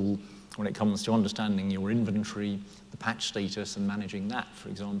powerful tool when it comes to understanding your inventory, the patch status, and managing that, for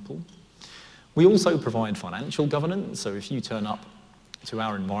example. We also provide financial governance, so if you turn up to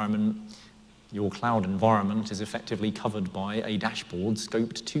our environment, your cloud environment is effectively covered by a dashboard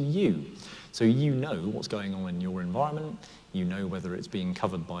scoped to you. So you know what's going on in your environment, you know whether it's being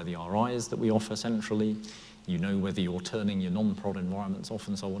covered by the RIs that we offer centrally, you know whether you're turning your non-prod environments off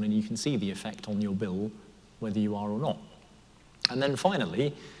and so on, and you can see the effect on your bill, whether you are or not. And then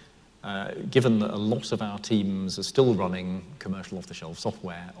finally, given that a lot of our teams are still running commercial off-the-shelf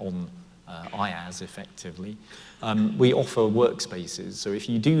software on IaaS effectively, we offer workspaces. So if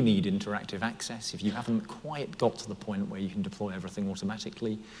you do need interactive access, if you haven't quite got to the point where you can deploy everything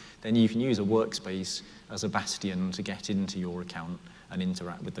automatically, then you can use a workspace as a bastion to get into your account and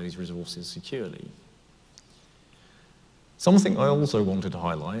interact with those resources securely. Something I also wanted to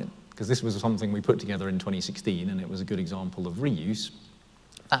highlight, because this was something we put together in 2016 and it was a good example of reuse,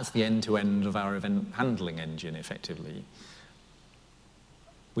 that's the end-to-end of our event handling engine effectively.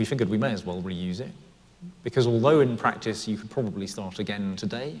 We figured we may as well reuse it, because although in practice you could probably start again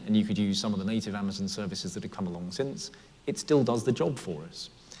today and you could use some of the native Amazon services that have come along since, it still does the job for us.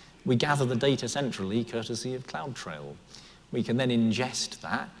 We gather the data centrally courtesy of CloudTrail. We can then ingest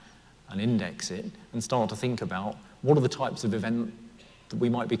that and index it and start to think about what are the types of event that we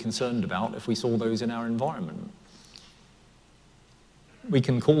might be concerned about if we saw those in our environment. We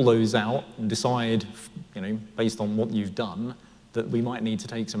can call those out and decide, based on what you've done, that we might need to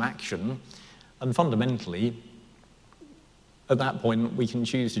take some action. And fundamentally, at that point, we can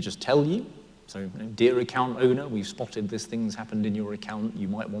choose to just tell you. So, dear account owner, we've spotted this thing's happened in your account. You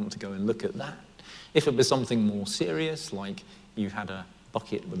might want to go and look at that. If it was something more serious, like you had a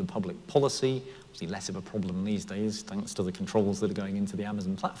bucket with a public policy, obviously less of a problem these days, thanks to the controls that are going into the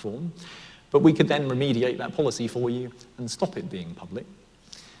Amazon platform, but we could then remediate that policy for you and stop it being public.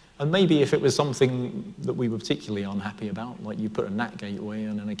 And maybe if it was something that we were particularly unhappy about, like you put a NAT gateway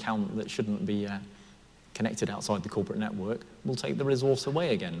on an account that shouldn't be connected outside the corporate network, we'll take the resource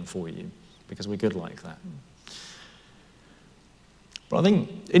away again for you, because we're good like that. But I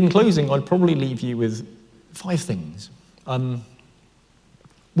think, in closing, I'd probably leave you with 5 things.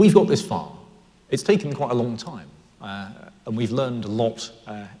 We've got this far. It's taken quite a long time, and we've learned a lot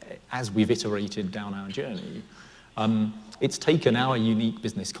as we've iterated down our journey. It's taken our unique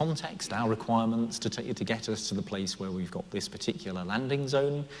business context, our requirements to get us to the place where we've got this particular landing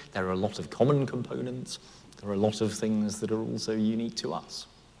zone. There are a lot of common components. There are a lot of things that are also unique to us.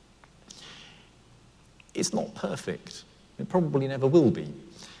 It's not perfect. It probably never will be.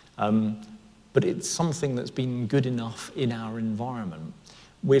 But it's something that's been good enough in our environment.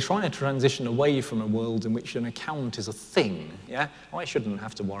 We're trying to transition away from a world in which an account is a thing. Yeah? I shouldn't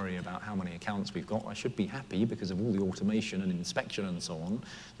have to worry about how many accounts we've got. I should be happy, because of all the automation and inspection and so on,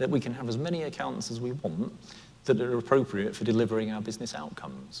 that we can have as many accounts as we want that are appropriate for delivering our business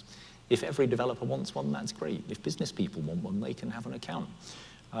outcomes. If every developer wants one, that's great. If business people want one, they can have an account.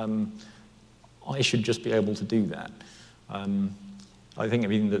 I should just be able to do that. I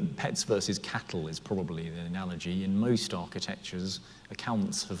think that pets versus cattle is probably the analogy. In most architectures,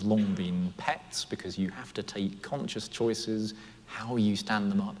 accounts have long been pets because you have to take conscious choices, how you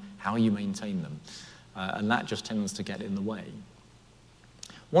stand them up, how you maintain them. And that just tends to get in the way.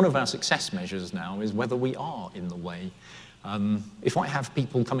 One of our success measures now is whether we are in the way. If I have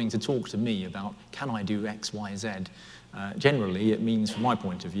people coming to talk to me about, can I do X, Y, Z, generally it means, from my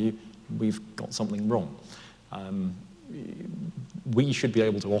point of view, we've got something wrong. We should be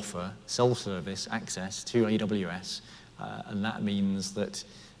able to offer self-service access to AWS, and that means that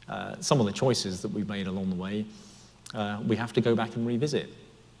some of the choices that we've made along the way, we have to go back and revisit.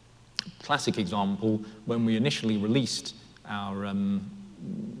 Classic example, when we initially released our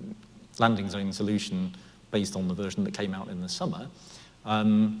landing zone solution based on the version that came out in the summer,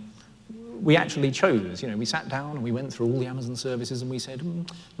 we actually chose, we sat down and we went through all the Amazon services and we said,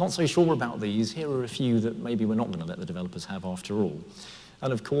 not so sure about these. Here are a few that maybe we're not going to let the developers have after all.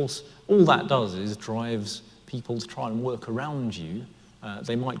 And of course, all that does is drives people to try and work around you.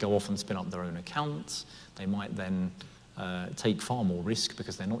 They might go off and spin up their own accounts. They might then take far more risk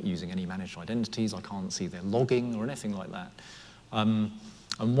because they're not using any managed identities. I can't see their logging or anything like that. And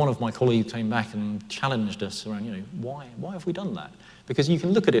one of my colleagues came back and challenged us around, why have we done that? Because you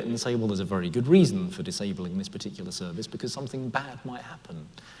can look at it and say, well, there's a very good reason for disabling this particular service because something bad might happen.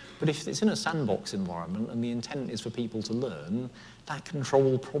 But if it's in a sandbox environment and the intent is for people to learn, that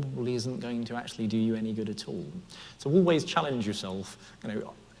control probably isn't going to actually do you any good at all. So always challenge yourself,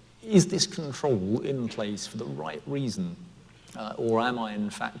 is this control in place for the right reason? Or am I, in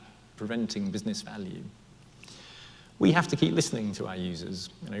fact, preventing business value? We have to keep listening to our users.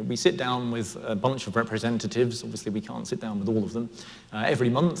 We sit down with a bunch of representatives. Obviously, we can't sit down with all of them. Every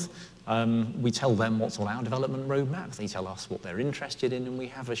month, we tell them what's on our development roadmap. They tell us what they're interested in, and we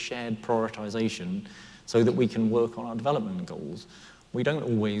have a shared prioritization so that we can work on our development goals. We don't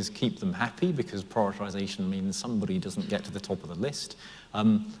always keep them happy because prioritization means somebody doesn't get to the top of the list.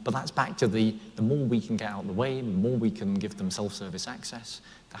 But that's back to the more we can get out of the way, the more we can give them self-service access,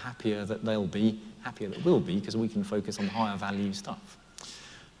 the happier that they'll be, happier that we'll be, because we can focus on higher value stuff.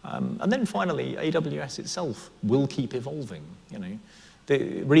 And then finally, AWS itself will keep evolving. The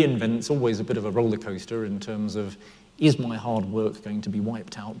reInvent's always a bit of a roller coaster in terms of, is my hard work going to be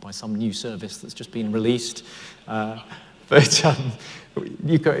wiped out by some new service that's just been released? But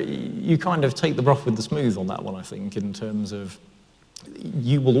you kind of take the rough with the smooth on that one, I think, in terms of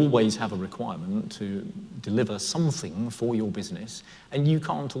you will always have a requirement to deliver something for your business, and you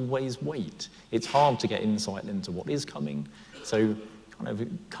can't always wait. It's hard to get insight into what is coming, so kind of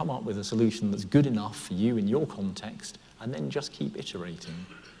come up with a solution that's good enough for you in your context, and then just keep iterating.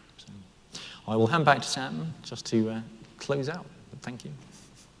 So I will hand back to Sam just to close out. Thank you.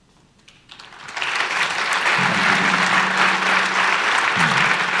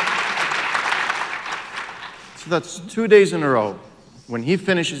 So that's 2 days in a row. When he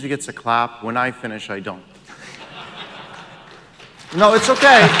finishes, he gets a clap. When I finish, I don't. No, it's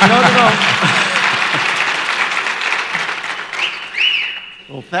okay.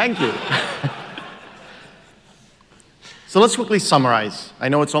 No. Well, thank you. So let's quickly summarize. I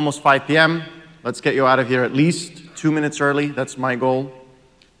know it's almost 5 p.m. Let's get you out of here at least 2 minutes early. That's my goal.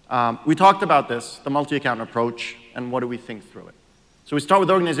 We talked about this, the multi-account approach, and what do we think through it. So we start with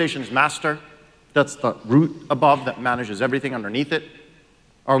organization's master. That's the root above that manages everything underneath it.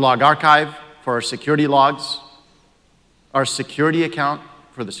 Our log archive for our security logs. Our security account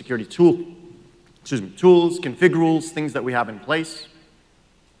for the security tools, config rules, things that we have in place.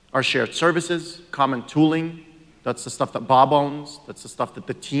 Our shared services, common tooling. That's the stuff that Bob owns. That's the stuff that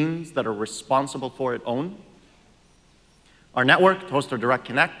the teams that are responsible for it own. Our network to host our Direct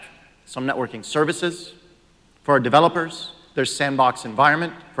Connect, some networking services. For our developers, there's sandbox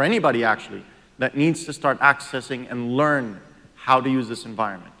environment for anybody actually that needs to start accessing and learn how to use this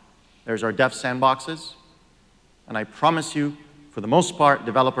environment. There's our dev sandboxes, and I promise you, for the most part,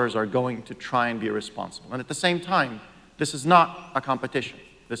 developers are going to try and be responsible. And at the same time, this is not a competition.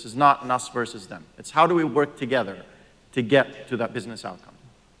 This is not an us versus them. It's how do we work together to get to that business outcome.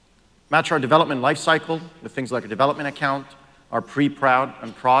 Match our development lifecycle with things like a development account, our pre-prod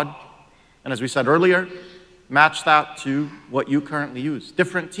and prod. And as we said earlier, match that to what you currently use.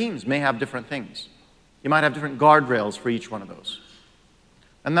 Different teams may have different things. You might have different guardrails for each one of those.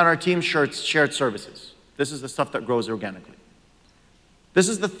 And then our team shared services. This is the stuff that grows organically. This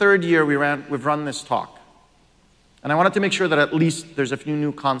is the third year we've run this talk. And I wanted to make sure that at least there's a few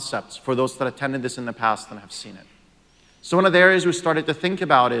new concepts for those that attended this in the past and have seen it. So one of the areas we started to think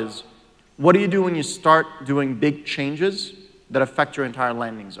about is, what do you do when you start doing big changes that affect your entire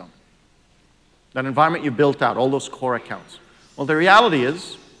landing zone? That environment you built out, all those core accounts. Well, the reality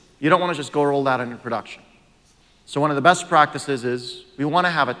is, you don't want to just go roll that into production. So one of the best practices is, we want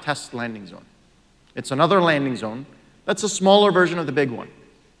to have a test landing zone. It's another landing zone that's a smaller version of the big one,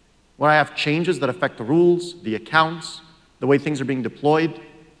 where I have changes that affect the rules, the accounts, the way things are being deployed.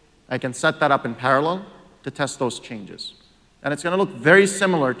 I can set that up in parallel to test those changes. And it's going to look very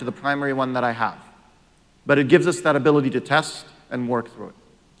similar to the primary one that I have. But it gives us that ability to test and work through it.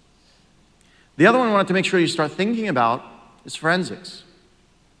 The other one I wanted to make sure you start thinking about is forensics.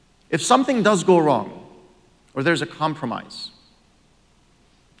 If something does go wrong, or there's a compromise,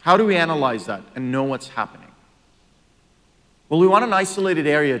 how do we analyze that and know what's happening? Well, we want an isolated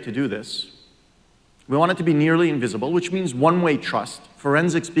area to do this. We want it to be nearly invisible, which means one-way trust,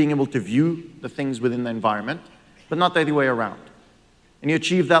 forensics being able to view the things within the environment, but not the other way around. And you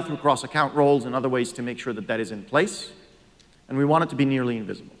achieve that through cross-account roles and other ways to make sure that that is in place. And we want it to be nearly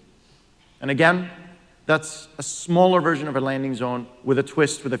invisible. And again, That's a smaller version of a landing zone with a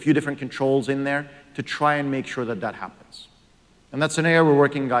twist, with a few different controls in there to try and make sure that that happens. And that's an area we're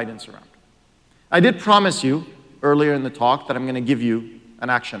working guidance around. I did promise you earlier in the talk that I'm going to give you an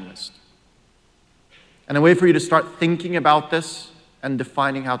action list and a way for you to start thinking about this and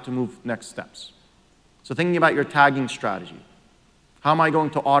defining how to move next steps. So thinking about your tagging strategy. How am I going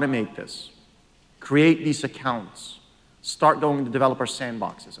to automate this? Create these accounts. Start going to developer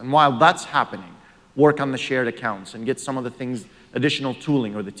sandboxes. And while that's happening, work on the shared accounts and get some of the things, additional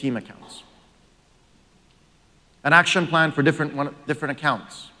tooling or the team accounts. An action plan for different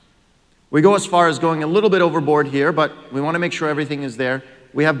accounts. We go as far as going a little bit overboard here, but we want to make sure everything is there.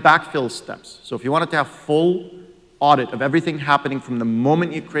 We have backfill steps. So if you wanted to have full audit of everything happening from the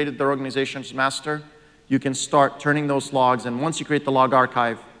moment you created the organization's master, you can start turning those logs, and once you create the log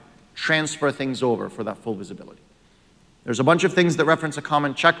archive, transfer things over for that full visibility. There's a bunch of things that reference a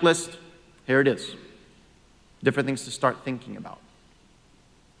common checklist. Here it is. Different things to start thinking about.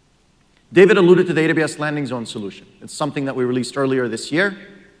 David alluded to the AWS landing zone solution. It's something that we released earlier this year,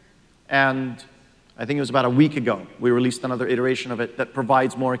 and I think it was about a week ago, we released another iteration of it that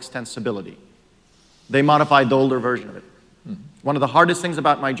provides more extensibility. They modified the older version of it. One of the hardest things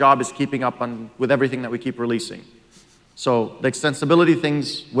about my job is keeping up with everything that we keep releasing. So the extensibility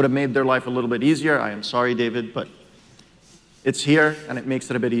things would have made their life a little bit easier. I am sorry, David, but it's here, and it makes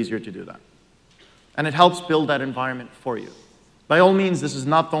it a bit easier to do that. And it helps build that environment for you. By all means, this is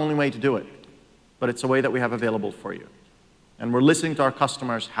not the only way to do it, but it's a way that we have available for you. And we're listening to our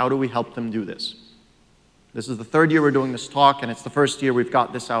customers. How do we help them do this? This is the third year we're doing this talk, and it's the first year we've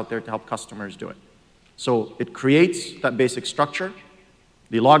got this out there to help customers do it. So it creates that basic structure,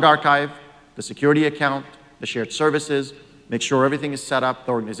 the log archive, the security account, the shared services, make sure everything is set up,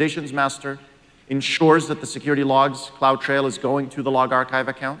 the organization's master, ensures that the security logs, CloudTrail is going to the log archive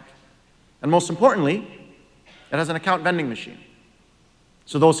account. And most importantly, it has an account vending machine.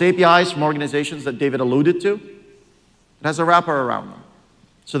 So those APIs from organizations that David alluded to, it has a wrapper around them.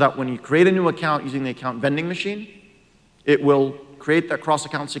 So that when you create a new account using the account vending machine, it will create that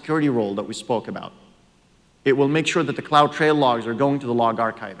cross-account security role that we spoke about. It will make sure that the CloudTrail logs are going to the log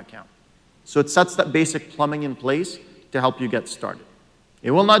archive account. So it sets that basic plumbing in place to help you get started.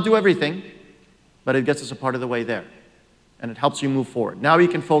 It will not do everything, but it gets us a part of the way there. And it helps you move forward. Now you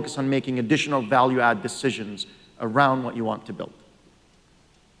can focus on making additional value-add decisions around what you want to build.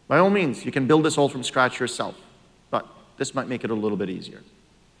 By all means, you can build this all from scratch yourself, but this might make it a little bit easier.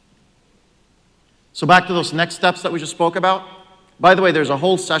 So back to those next steps that we just spoke about. By the way, there's a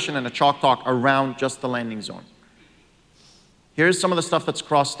whole session and a chalk talk around just the landing zone. Here's some of the stuff that's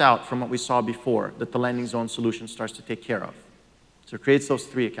crossed out from what we saw before that the landing zone solution starts to take care of. So it creates those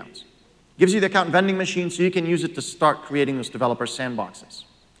 3 accounts. Gives you the account vending machine so you can use it to start creating those developer sandboxes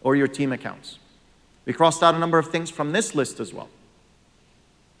or your team accounts. We crossed out a number of things from this list as well,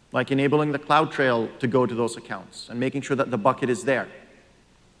 like enabling the CloudTrail to go to those accounts and making sure that the bucket is there.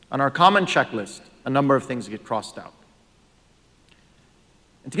 On our common checklist, a number of things get crossed out.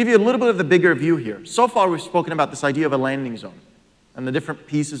 And to give you a little bit of the bigger view here, so far we've spoken about this idea of a landing zone and the different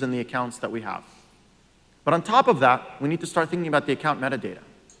pieces in the accounts that we have. But on top of that, we need to start thinking about the account metadata.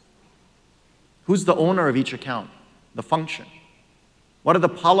 Who's the owner of each account? The function. What are the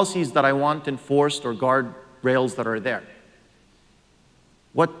policies that I want enforced or guardrails that are there?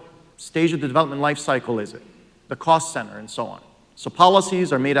 What stage of the development lifecycle is it? The cost center and so on. So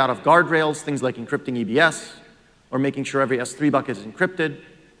policies are made out of guardrails, things like encrypting EBS, or making sure every S3 bucket is encrypted.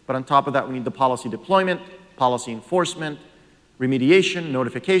 But on top of that, we need the policy deployment, policy enforcement, remediation,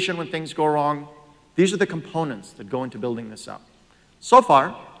 notification when things go wrong. These are the components that go into building this out. So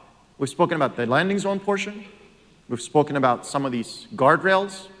far, we've spoken about the landing zone portion. We've spoken about some of these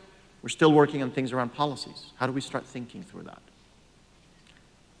guardrails. We're still working on things around policies. How do we start thinking through that?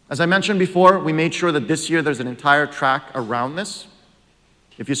 As I mentioned before, we made sure that this year there's an entire track around this.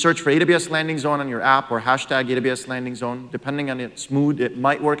 If you search for AWS Landing Zone on your app or hashtag AWS Landing Zone, depending on its mood, it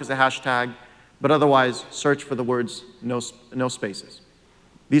might work as a hashtag, but otherwise, search for the words no spaces.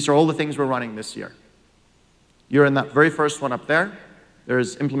 These are all the things we're running this year. You're in that very first one up there.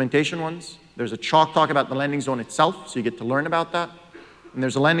 There's implementation ones. There's a chalk talk about the landing zone itself, so you get to learn about that. And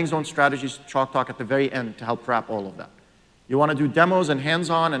there's a landing zone strategies chalk talk at the very end to help wrap all of that. You want to do demos and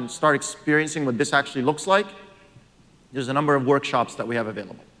hands-on and start experiencing what this actually looks like? There's a number of workshops that we have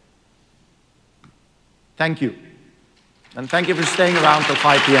available. Thank you. And thank you for staying around till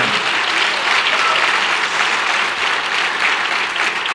 5 p.m.